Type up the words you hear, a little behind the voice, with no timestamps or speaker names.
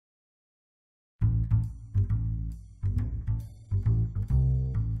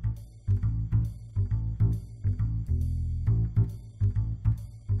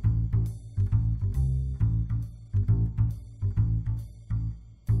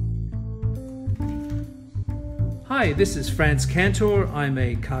Hi, this is Franz Cantor. I'm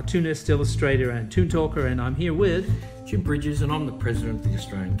a cartoonist, illustrator, and toon talker, and I'm here with Jim Bridges, and I'm the president of the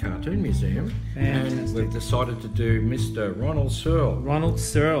Australian Cartoon Museum. Fantastic. And we've decided to do Mr. Ronald Searle. Ronald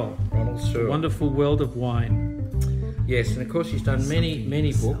Searle. Ronald Searle. Wonderful World of Wine. Yes, and of course he's done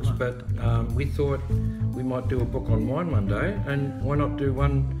many books, but we thought we might do a book on wine one day, and why not do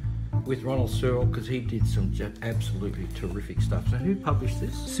one with Ronald Searle, because he did some absolutely terrific stuff. So who published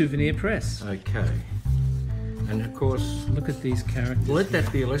this? Souvenir Press. Okay. And of course, Look at these characters. let that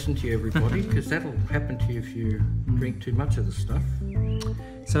be a lesson to you, everybody, because that'll happen to you if you drink too much of the stuff.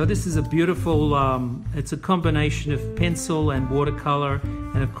 So this is a beautiful, it's a combination of pencil and watercolor,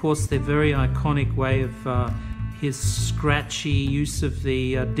 and of course the very iconic way of his scratchy use of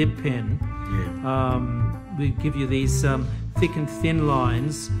the dip pen. Yeah. We give you these thick and thin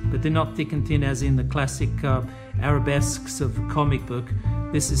lines, but they're not thick and thin as in the classic arabesques of a comic book.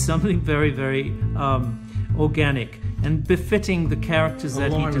 This is something very organic and befitting the characters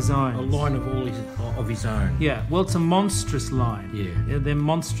that he designs. A line of all his own. Yeah, well, it's a monstrous line. Yeah. They're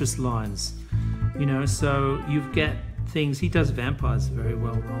monstrous lines. You know, so you get things. He does vampires very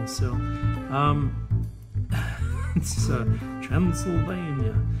well, Ronald Searle. It's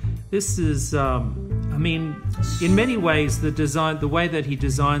Transylvania. This is, I mean, in many ways, the way that he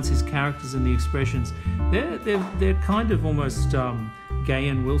designs his characters and the expressions, they're kind of almost Gay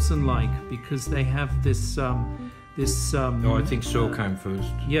and Wilson-like, because they have this. No, I think Searle came first.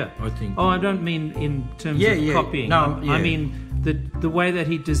 Yeah. I think. Oh, I don't mean in terms of copying. No, yeah. I mean the way that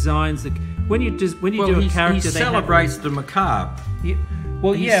he designs the. When you do a character, he celebrates the macabre. Yeah,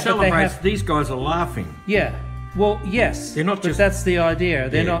 well, he yeah, celebrates. but they have, these guys are laughing. Yeah. Well, yes. They're not but just. That's the idea.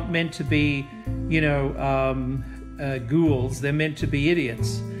 They're Yeah. not meant to be, you know, ghouls. They're meant to be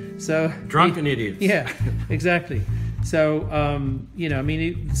idiots. So Drunken idiots. Yeah, exactly. So, you know, I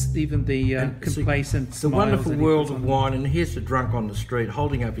mean, it's even the complacent The smiles wonderful that he world puts of on. wine, and here's the drunk on the street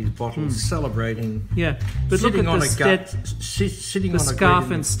holding up his bottle, celebrating. Yeah, but look sitting at on the sitting The on a Scarf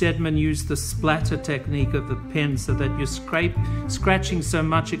green- and Stedman use the splatter technique of the pen, so that you're scratching so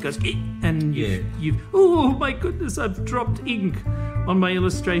much it goes, "Eek," and you've oh my goodness, I've dropped ink on my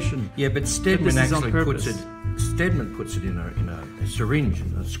illustration. Yeah, but Stedman this is on actually puts purpose. it. Stedman puts it in a syringe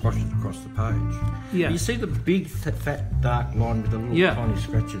and squashes it across the page. Yeah. You see the big, fat, dark line with the little tiny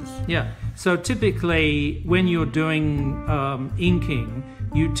scratches. Yeah. So typically, when you're doing inking,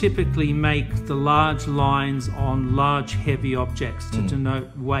 you typically make the large lines on large, heavy objects to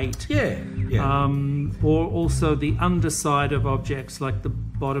denote weight. Yeah. Yeah. Or also the underside of objects, like the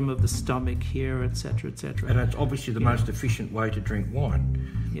bottom of the stomach here, etc., etc. And it's obviously the most efficient way to drink wine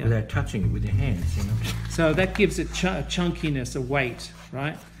without touching it with your hands. You know? So that gives it a chunkiness, a weight,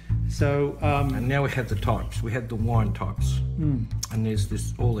 right? So and now we have the types. We have the wine types, and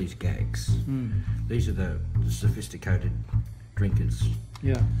there's all these gags. These are the sophisticated drinkers.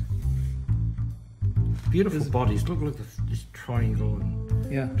 yeah, Beautiful bodies. Look at this triangle.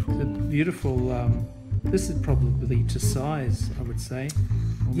 And yeah, the beautiful. This is probably to size, I would say.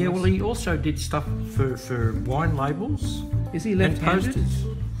 Almost. yeah, well, he also did stuff for wine labels. Is he And left-handed? posters.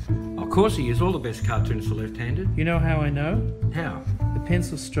 Of course he is. All the best cartoonists are left-handed. You know how I know? How? The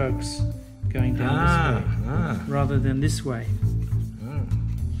pencil strokes going down this way rather than this way.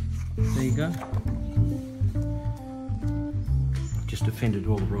 There you go. Just offended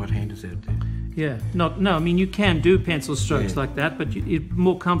all the right-handers out there. Yeah. No, I mean, you can do pencil strokes like that, but it's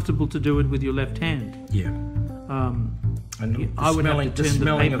more comfortable to do it with your left hand. Yeah. And the I would have to turn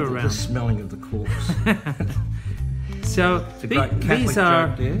the paper around. The smelling of the corpse. So a great Catholic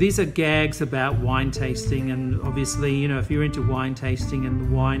joke there. these are gags about wine tasting, and obviously, you know, if you're into wine tasting and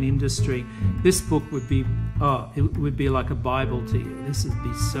the wine industry, this book would be it would be like a Bible to you. This would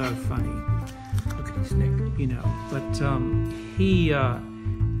be so funny. Look at his neck. You know, but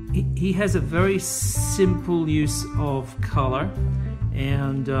he has a very simple use of color,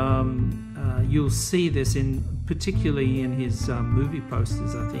 and you'll see this particularly in his movie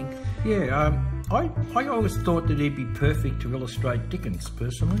posters, I think. Yeah. I always thought that he'd be perfect to illustrate Dickens,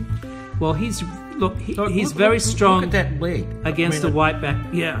 personally. Well, he's very strong. Look at that leg Against a white back.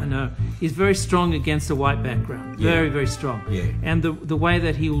 Yeah, I know. He's very strong against a white background. Yeah. Very, very strong. Yeah. And the way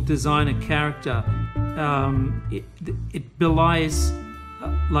that he will design a character, it belies,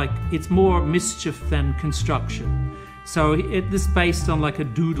 like, it's more mischief than construction. So this is based on like a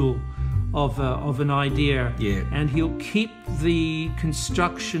doodle of an idea. Yeah. And he'll keep the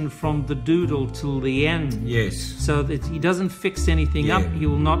construction from the doodle till the end. Yes. So that he doesn't fix anything up.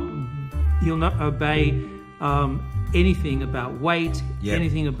 He'll not obey anything about weight,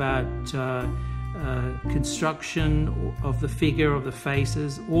 anything about construction of the figure of the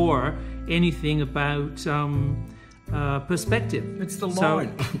faces, or anything about perspective. It's the So-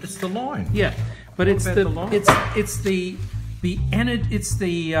 line. It's the line. Yeah, but it's about the, the line? it's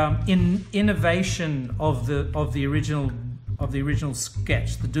the innovation of the original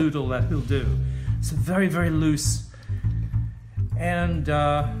sketch, the doodle that he'll do. It's very, very loose and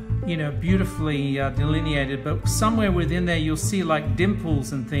beautifully delineated, but somewhere within there you'll see like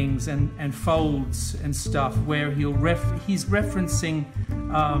dimples and things and folds and stuff where he's referencing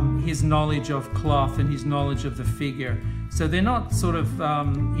his knowledge of cloth and his knowledge of the figure. So they're not sort of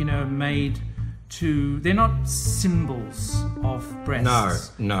made to, they're not symbols of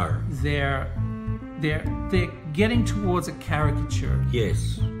breasts. No. They're getting towards a caricature.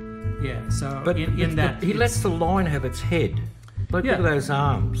 Yes. Yeah. So But in that he lets the line have its head. Look Yeah. at those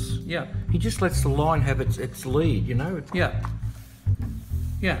arms. Yeah. He just lets the line have its lead, you know? Yeah.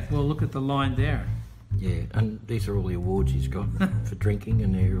 Yeah. Well, look at the line there. Yeah, and these are all the awards he's got for drinking,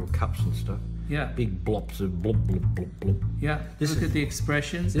 and they're all cups and stuff. Yeah. Big blops of blop, blop, blop, blop. Yeah. This look is- at the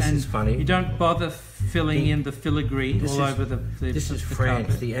expressions. this and is funny. You don't bother filling in the filigree This all is- over the This is the France,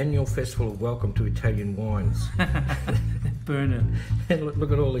 carpet. the annual festival of welcome to Italian wines. Burn it. And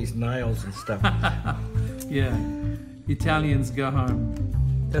look at all these nails and stuff. Yeah. Italians go home.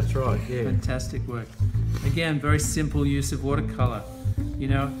 That's right, yeah. Fantastic work. Again, very simple use of watercolor. He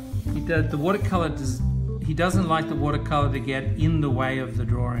doesn't like the watercolor to get in the way of the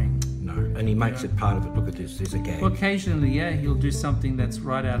drawing. No, and he makes it part of it. Look at this, there's a gag. Well, occasionally, yeah, he'll do something that's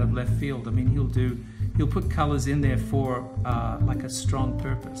right out of left field. I mean, he'll put colors in there for like a strong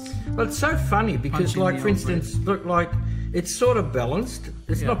purpose. Well, it's so funny because, Punching like, the for old instance, look, like, it's sort of balanced.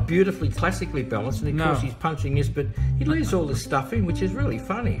 It's Yeah. not beautifully classically balanced, and of No. course he's punching this, but he leaves all this stuff in, which is really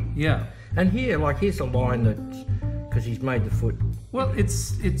funny. Yeah. And here, like, here's a line that, because he's made the foot. Well,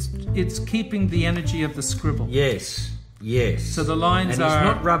 it's keeping the energy of the scribble. Yes, yes. So the lines and are he's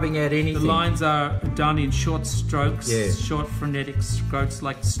not rubbing out anything. The lines are done in short strokes, Yeah. short frenetic strokes,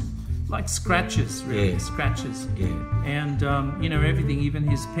 like scratches, really, Yeah. scratches. Yeah. And everything, even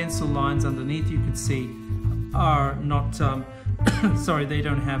his pencil lines underneath, you can see, are not. Sorry, they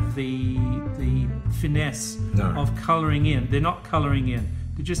don't have the finesse No. of colouring in. They're not colouring in.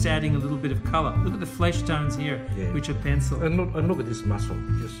 They're just adding a little bit of colour. Look at the flesh tones here, Yeah. which are pencil. And look at this muscle,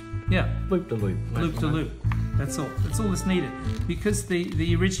 just Yeah. loop to loop. Loop to loop. That's all. That's all that's needed. Because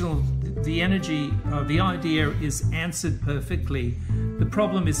the original, the energy, the idea is answered perfectly. The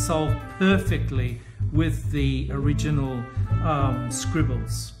problem is solved perfectly with the original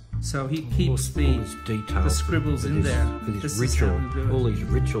scribbles. So he keeps all these details the scribbles for in this, there. for this This is ritual, how we do it. all these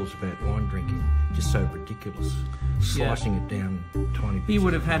rituals about wine drinking, just so ridiculous. Slicing it down tiny bits. He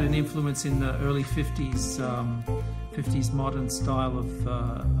would have had an influence in the early 50s, 50s modern style of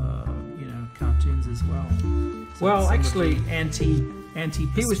cartoons as well. So Well, some of actually, the anti-perspective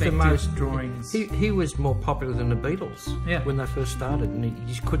he was the most drawings. He was more popular than the Beatles Yeah. when they first started, and he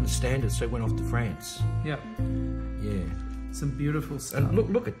just couldn't stand it, so he went off to France. Yeah, Yeah, some beautiful stuff. and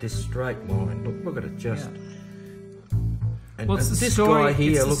look at this straight line. Look at it just. Yeah. And, Well, it's and the this story- guy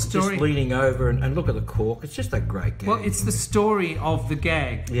here, it's the look, story- just leaning over, and look at the cork. It's just a great gag. Well, it's the story of the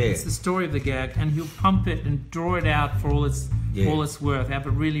gag. Yeah. It's the story of the gag, and he'll pump it and draw it out for all it's worth. Have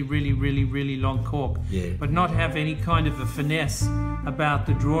a really, really, really, really long cork, Yeah. but not have any kind of a finesse about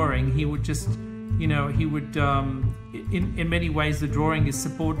the drawing. He would just, he would. In many ways, the drawing is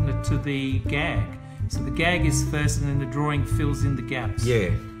subordinate to the gag. So the gag is first, and then the drawing fills in the gaps. Yeah,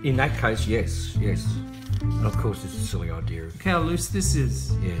 in that case, yes. And of course, it's a silly idea. Look how loose this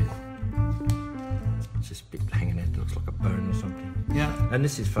is. Yeah. It's just a bit hanging out, looks like a bone or something. Yeah. And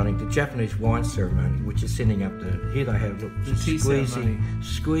this is funny, the Japanese wine ceremony, which is sending up here they have, look, The tea ceremony.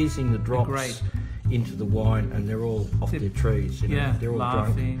 squeezing the drops great. into the wine, and they're all off their trees, Yeah, they're all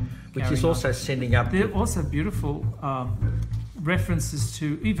laughing, drunk. Which carrying is also on. sending up... There are also beautiful references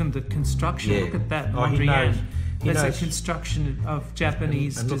to even the construction. Yeah. Look at that, Oh, he Mondrian. knows. He There's knows. a construction of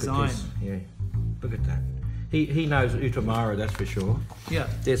Japanese and look design. at this, yeah, look at that. He knows Utamaro, that's for sure. Yeah,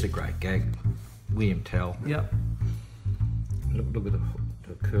 There's a great gag, William Tell. yeah, Look at the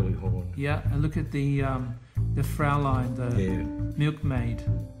curly horn. yeah. And look at the Fraulein, the Yeah. milkmaid,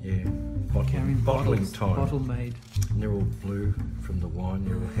 Yeah, carrying bottling bottles, time. bottle maid. And they're all blue from the wine,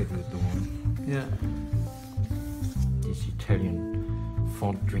 they're all heavy with the wine. Yeah. This Italian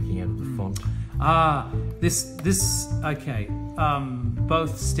font, drinking out of the font. This okay.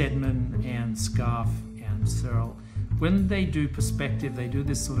 Both Stedman and Scarf and Searle, when they do perspective, they do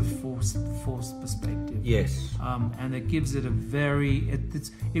this sort of forced perspective. Yes. And it gives it a very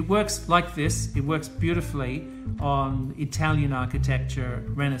it works like this. It works beautifully on Italian architecture,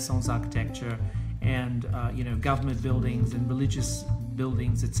 Renaissance architecture, and government buildings and religious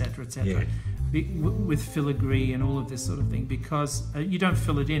buildings, etc., etc. Yeah. with filigree and all of this sort of thing, because you don't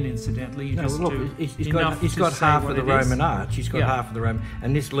fill it in, incidentally. You just look, do he's enough got to say half what of the it is. Roman arch. He's got half of the Roman,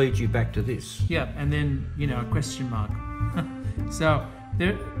 and this leads you back to this. Yeah, and then, you know, a question mark. So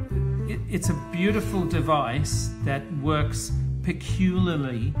it's a beautiful device that works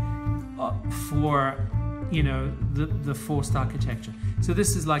peculiarly for, you know, the forced architecture. So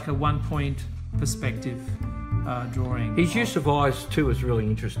this is like a one-point perspective drawing. His use of eyes too is really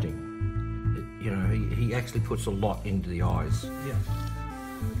interesting. You know, he actually puts a lot into the eyes. Yeah.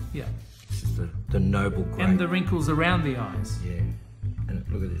 Yeah. This is the noble grey. And the wrinkles around the eyes. Yeah. And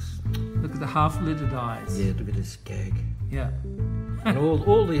look at this. Look at the half-lidded eyes. Yeah, look at this gag. Yeah. And all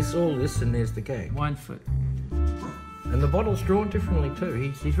this, and there's the gag. Winefoot. And the bottle's drawn differently too.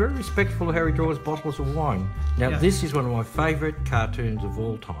 He's very respectful of how he draws bottles of wine. Now, this is one of my favourite cartoons of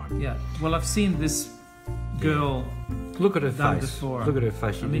all time. Yeah. Well, I've seen this girl. Look at her done face. before. Look at her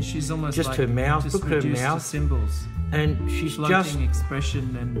face. I mean, she's almost just like her mouth. just Look at her reduced mouth. to symbols. And she's Floating just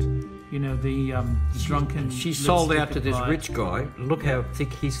expression, and you know the drunken. She's sold out to lipstick this applied. rich guy. Look how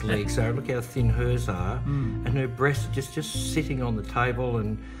thick his legs are. Look how thin hers are. And her breasts are just sitting on the table,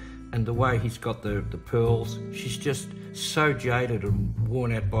 and the way he's got the pearls. She's just so jaded and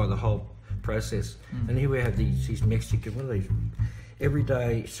worn out by the whole process. And here we have these Mexican, what are these?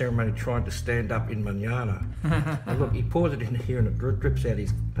 Everyday ceremony trying to stand up in manana. And look, he pours it in here and it drips out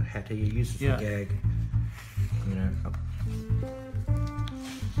his hat. He uses the gag. You know.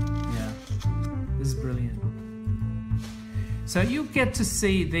 Yeah, this is brilliant. So you get to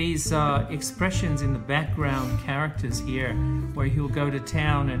see these expressions in the background characters here, where he'll go to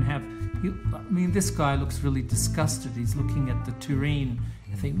town and have. I mean, this guy looks really disgusted. He's looking at the tureen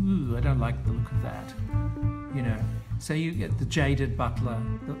and think, "Ooh, I don't like the look of that." You know. So you get the jaded butler,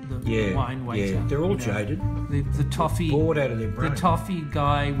 the wine waiter. Yeah, they're all jaded. The toffee, bored out of their brain. The toffee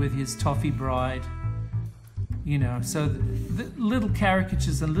guy with his toffee bride. You know, so the little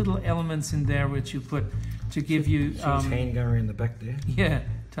caricatures and little elements in there which you put to give you. See his hand going in the back there. Yeah,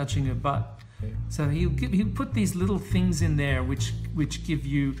 touching her butt. Yeah. So he'll put these little things in there which give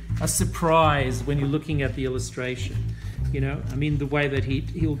you a surprise when you're looking at the illustration. You know, I mean, the way that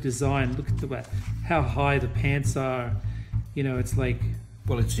he'll design. Look at the way how high the pants are. You know, it's like.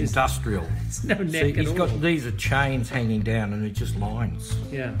 Well, it's industrial. It's no neck See, at all. These are chains hanging down, and it's just lines.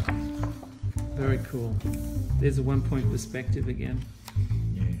 Yeah. Very cool. There's a one-point perspective again.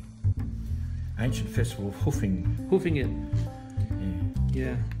 Yeah. Ancient festival of hoofing. Hoofing it.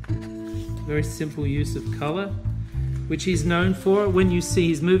 Yeah. Very simple use of colour, which he's known for. When you see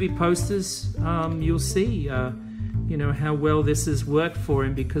his movie posters, you'll see, you know, how well this has worked for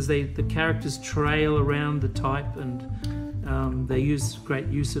him, because the characters trail around the type, and they use great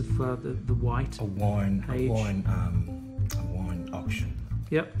use of the white. A wine auction.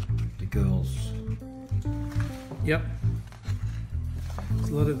 Yep. The girls. Yep. There's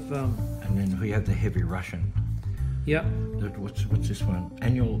a lot of. And then we have the heavy Russian. Yep. What's this one?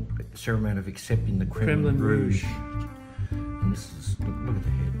 Annual ceremony of accepting the Kremlin Rouge. And this is look at the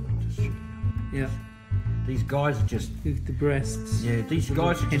head. Just shooting up. Yeah. These guys are just the breasts. Yeah, these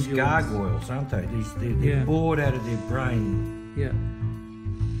guys are just gargoyles, aren't they? They're bored out of their brain. Yeah.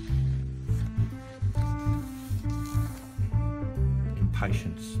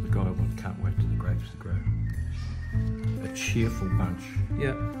 Impatience. The guy can't wait till the grapes grow. A cheerful bunch.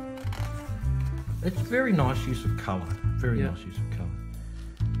 Yeah. It's very nice use of colour. Very nice use of colour.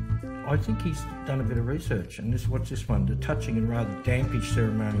 I think he's done a bit of research, and what's this one? The touching and rather dampish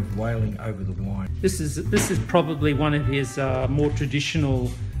ceremony of wailing over the wine. This is probably one of his more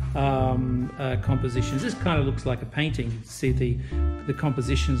traditional compositions. This kind of looks like a painting. You can see the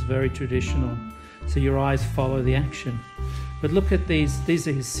composition is very traditional, so your eyes follow the action. But look at these. These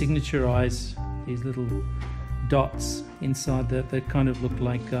are his signature eyes. These little dots inside that kind of look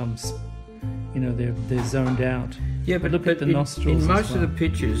like you know, they're zoned out. Yeah, but look at the nostrils. In most of the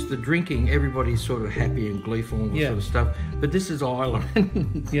pictures, the drinking, everybody's sort of happy and gleeful and sort of stuff. But this is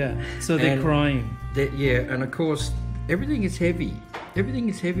Ireland. Yeah, so they're crying. And of course, everything is heavy. Everything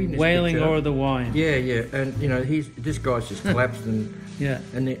is heavy in this wailing picture. o'er the wine. Yeah, and you know, this guy's just collapsed, and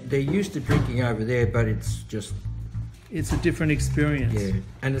and they're used to drinking over there, but it's a different experience. Yeah,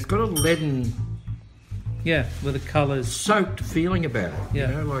 and it's got a leaden. Yeah, with the colours. Soaked feeling about it. Yeah.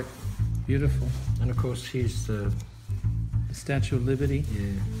 You know, like. Beautiful. And of course, here's the Statue of Liberty.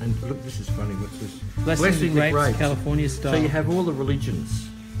 Yeah. And look, this is funny. What's this? Blessing the Grapes, California style. So you have all the religions.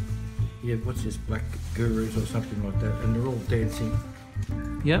 You have, what's this, black gurus or something like that, and they're all dancing.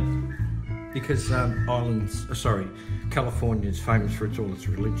 Yep. Because California is famous for all its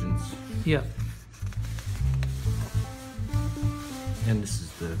religions. Yep. And this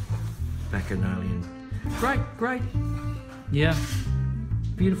is bacchanalian. Great. Yeah.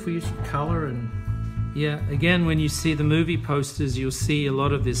 Beautiful use of colour and... Yeah, again, when you see the movie posters, you'll see a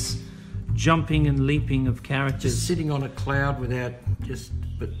lot of this jumping and leaping of characters. Just sitting on a cloud without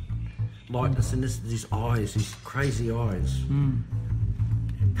but lightness, and these eyes, these crazy eyes. And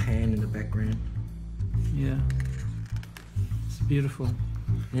pan in the background. Yeah. It's beautiful.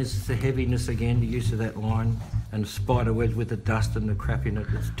 There's the heaviness again, the use of that line, and the spider webs with the dust and the crap in it.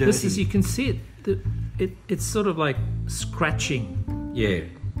 It's dirty. This is, you can see it. It's sort of like scratching. Yeah.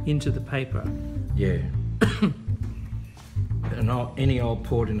 Into the paper. Yeah. Any old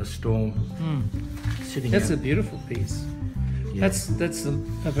port in a storm. Sitting That's out. a beautiful piece. Yeah. That's a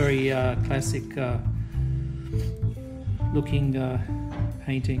very classic looking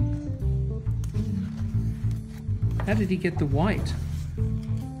painting. How did he get the white?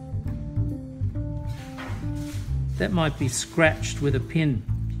 That might be scratched with a pin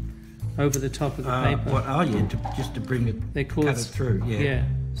over the top of the paper. Just to bring it, they call cut it through. Yeah.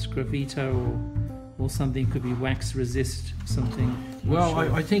 Scravito or something. Could be wax resist something. Well,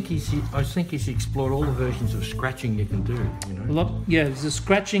 sure. I think he's explored all the versions of scratching you can do. You know. He's the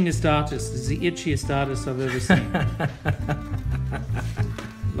scratchingest artist. He's the itchiest artist I've ever seen. A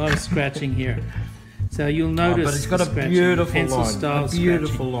lot of scratching here. So you'll notice. But it's got a beautiful line. Line.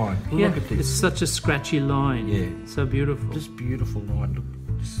 Yeah, look at this. It's such a scratchy line. Yeah. So beautiful. Just beautiful line. Look.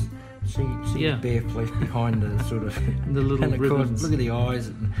 See the bare flesh behind the sort of the little and of ribbons. Course, look at the eyes.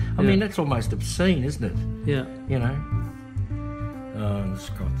 I mean, that's almost obscene, isn't it? Yeah. You know. Oh, the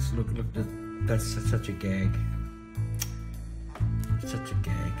Scots. Look. That's such a gag. Such a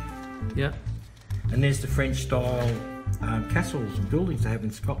gag. Yeah. And there's the French style castles and buildings they have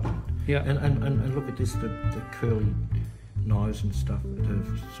in Scotland. Yeah. And look at this, the curly knives and stuff, the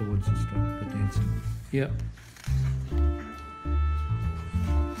swords and stuff, the dancing. Yeah.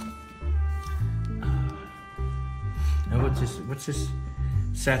 And what's this?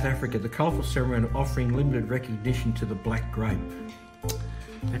 South Africa, the colourful ceremony of offering limited recognition to the black grape.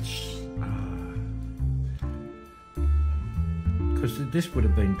 That's... Because this would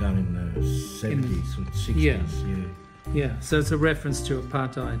have been done in the 70s or 60s. Yeah, so it's a reference to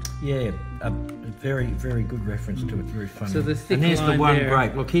apartheid. Yeah, a very, very good reference to it. Very funny. So the thick and here's line the one there.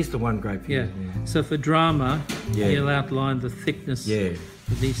 grape. Look, here's the one grape. Yeah. So for drama, Yeah. he'll outline the thickness of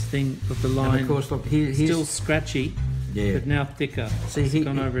these of the line. And of course, look, here's still scratchy, yeah, but now thicker. See, he's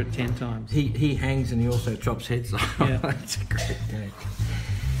gone over it 10 times. He hangs and he also chops heads off. Yeah. It's a great gag.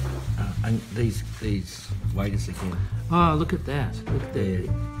 And these waiters again. Oh, look at that. Look at that.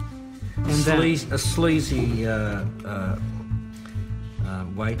 And a sleazy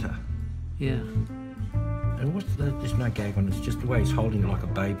waiter. Yeah. And there's no gag on it, it's just the way he's holding it like a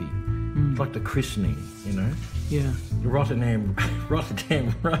baby. It's like the christening, you know? Yeah. The Rotterdam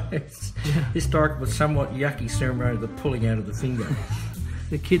Rose. Yeah. Historic but somewhat yucky ceremony of the pulling out of the finger.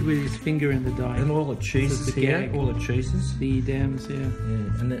 The kid with his finger in the dye. And all the cheeses the here, gag. all the cheeses. The Edams, yeah.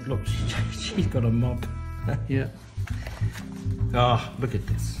 And that, look, she's got a mop. Yeah. Oh, look at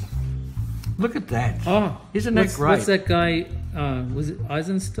this. Look at that. Oh, isn't that great? What's that guy? Was it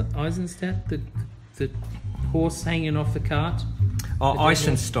Eisenstadt? The horse hanging off the cart. Oh,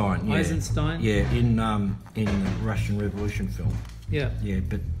 Eisenstein. Yeah. Eisenstein. Yeah, in the Russian Revolution film. Yeah. Yeah,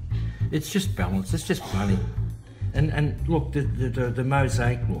 but it's just balanced. It's just funny. And look, the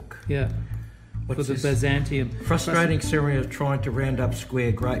mosaic look. Yeah. What's for the this? Byzantium. Frustrating ceremony of trying to round up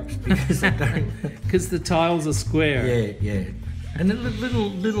square grapes because they don't. Because the tiles are square. Yeah. And the little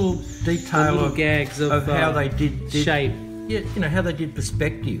detail little gags of how they did shape. Yeah, you know how they did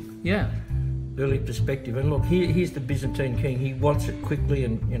perspective. Yeah. Early perspective. And look, here's the Byzantine king. He wants it quickly,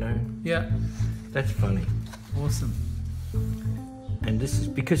 and you know. Yeah. That's funny. Awesome. And this is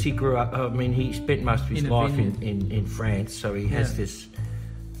because he grew up. I mean, he spent most of his life in France, so he has this.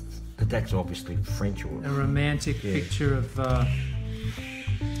 That's obviously French or a romantic picture of.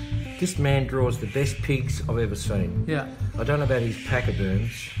 This man draws the best pigs I've ever seen. Yeah. I don't know about his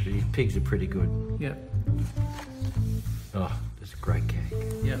pachyderms, but his pigs are pretty good. Yeah. Oh, that's a great gag.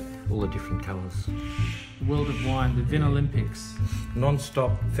 Yeah. All the different colours. The World of Wine, the Vin Olympics.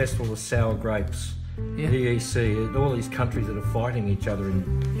 Non-stop festival of sour grapes. Yeah. EEC, all these countries that are fighting each other, and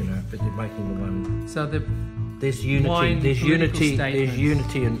you know, but they're making the one. So there's unity. Wine, there's unity. Statements. There's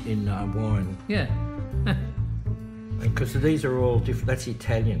unity in wine. Yeah. Because these are all different. That's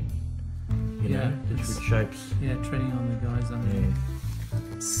Italian. You know, different shapes. Yeah, treading on the guys on there.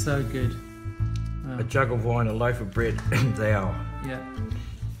 Yeah. So good. Wow. A jug of wine, a loaf of bread, and thou. Yeah.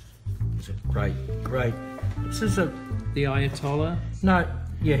 It's a great. This is the Ayatollah. No,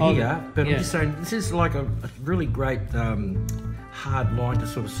 yeah, oh, here. But I'm just saying, this is like a really great hard line to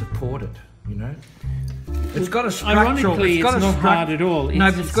sort of support it, you know. It's got a structural... Ironically, it's not hard at all. No,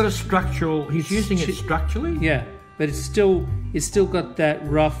 but it's got a structural... He's using it structurally. Yeah, but it's still got that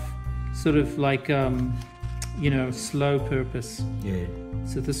rough sort of like, you know, slow purpose. Yeah.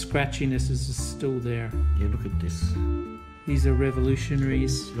 So the scratchiness is still there. Yeah, look at this. These are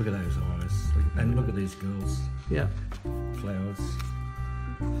revolutionaries. Look at those eyes. And look at these girls. Yeah. Flowers.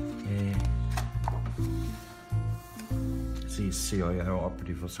 Yeah. See, a CIO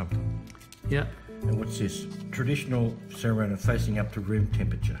operative or something. Yeah. And what's this? Traditional ceremony facing up to room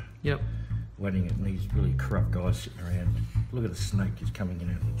temperature. Yep. Waiting at these really corrupt guys sitting around. Look at a snake just coming in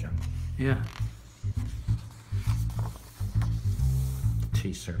out of the jungle. Yeah.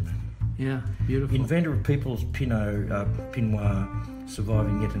 Tea ceremony. Yeah, beautiful. Inventor of people's pinoir,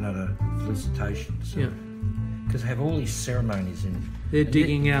 surviving yet another felicitation. So, Yeah. because they have all these ceremonies in. They're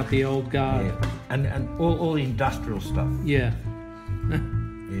digging out the old guard. Yeah. And all the industrial stuff. Yeah.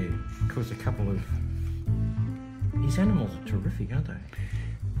 Yeah. Of course, a couple of... These animals are terrific, aren't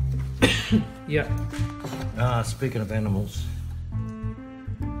they? Yeah. Speaking of animals.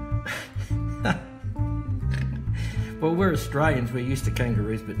 Well, we're Australians, we're used to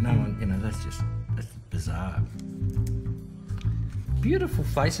kangaroos, but no one, you know, that's bizarre. Beautiful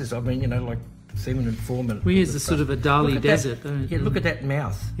faces, I mean, you know, like feminine form. And Well, here's a sort of a Dali desert. Yeah, look at that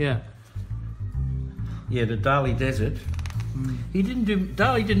mouth. Yeah. Yeah, the Dali desert.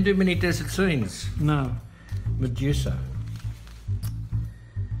 Dali didn't do many desert scenes. No. Medusa.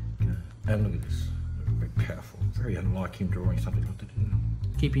 And look at this, very powerful, very unlike him drawing something like that.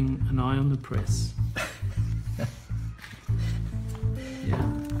 Keeping an eye on the press. Yeah,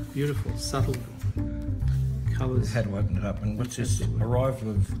 beautiful, subtle colours. How to open it up? And what's this? Arrival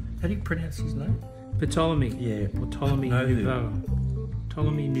of... How do you pronounce his name? Ptolemy. Yeah. Or Ptolemy Nouveau.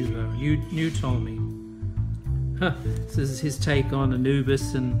 Ptolemy Nouveau. New Ptolemy. Huh. So this is his take on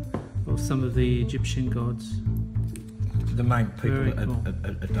Anubis and some of the Egyptian gods. The main people Very are cool.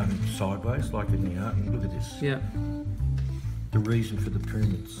 done sideways, like in the art. And look at this. Yeah. The reason for the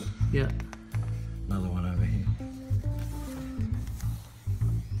pyramids. Yeah. Another one over here.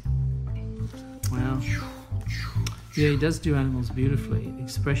 Wow. Yeah, he does do animals beautifully.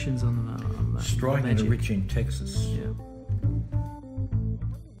 Expressions on them are Striking magic. and rich in Texas. Yeah.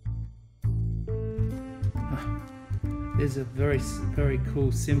 There's a very, very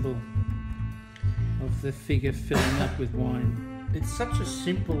cool symbol of the figure filling up with wine. It's such a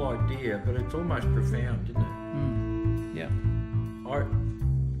simple idea, but it's almost profound, isn't it? Yeah.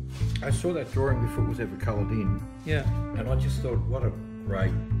 I saw that drawing before it was ever coloured in, Yeah. and I just thought, what a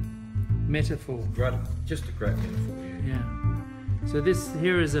great, Metaphor. just a great metaphor. Yeah. Yeah. So this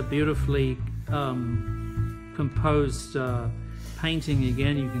here is a beautifully composed painting.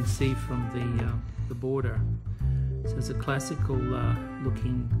 Again, you can see from the border. So it's a classical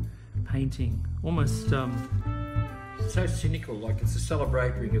looking painting, almost. So cynical, like it's a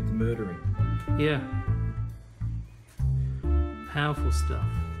celebrating of the murdering. Yeah. Powerful stuff.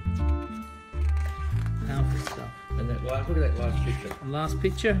 Powerful stuff. And that look at that last picture. The last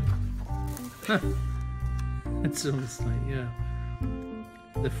picture. It's almost like, yeah,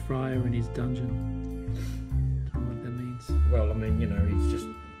 the friar in his dungeon. I don't know what that means. Well, I mean, you know, he's just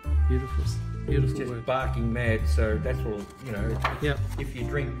Beautiful he's just work. barking mad. So that's all, you know. Yep. If you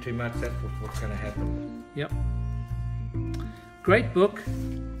drink too much, that's what's going to happen. Yep. Great book.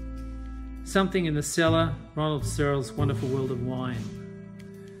 Something in the Cellar, Ronald Searle's Wonderful World of Wine.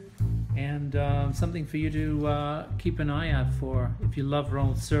 And something for you to keep an eye out for. If you love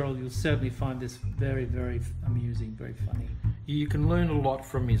Ronald Searle, you'll certainly find this very, very amusing, very funny. You can learn a lot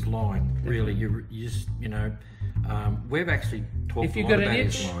from his line, really. You just, you know, we've actually talked If you've a lot got an about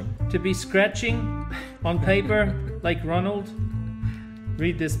itch his line. to be scratching on paper like Ronald,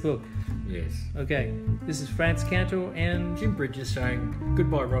 read this book. Yes. Okay, this is Franz Cantor and Jim Bridges saying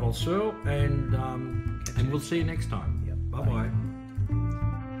goodbye, Ronald Searle, and we'll see you next time. Yep. Bye-bye.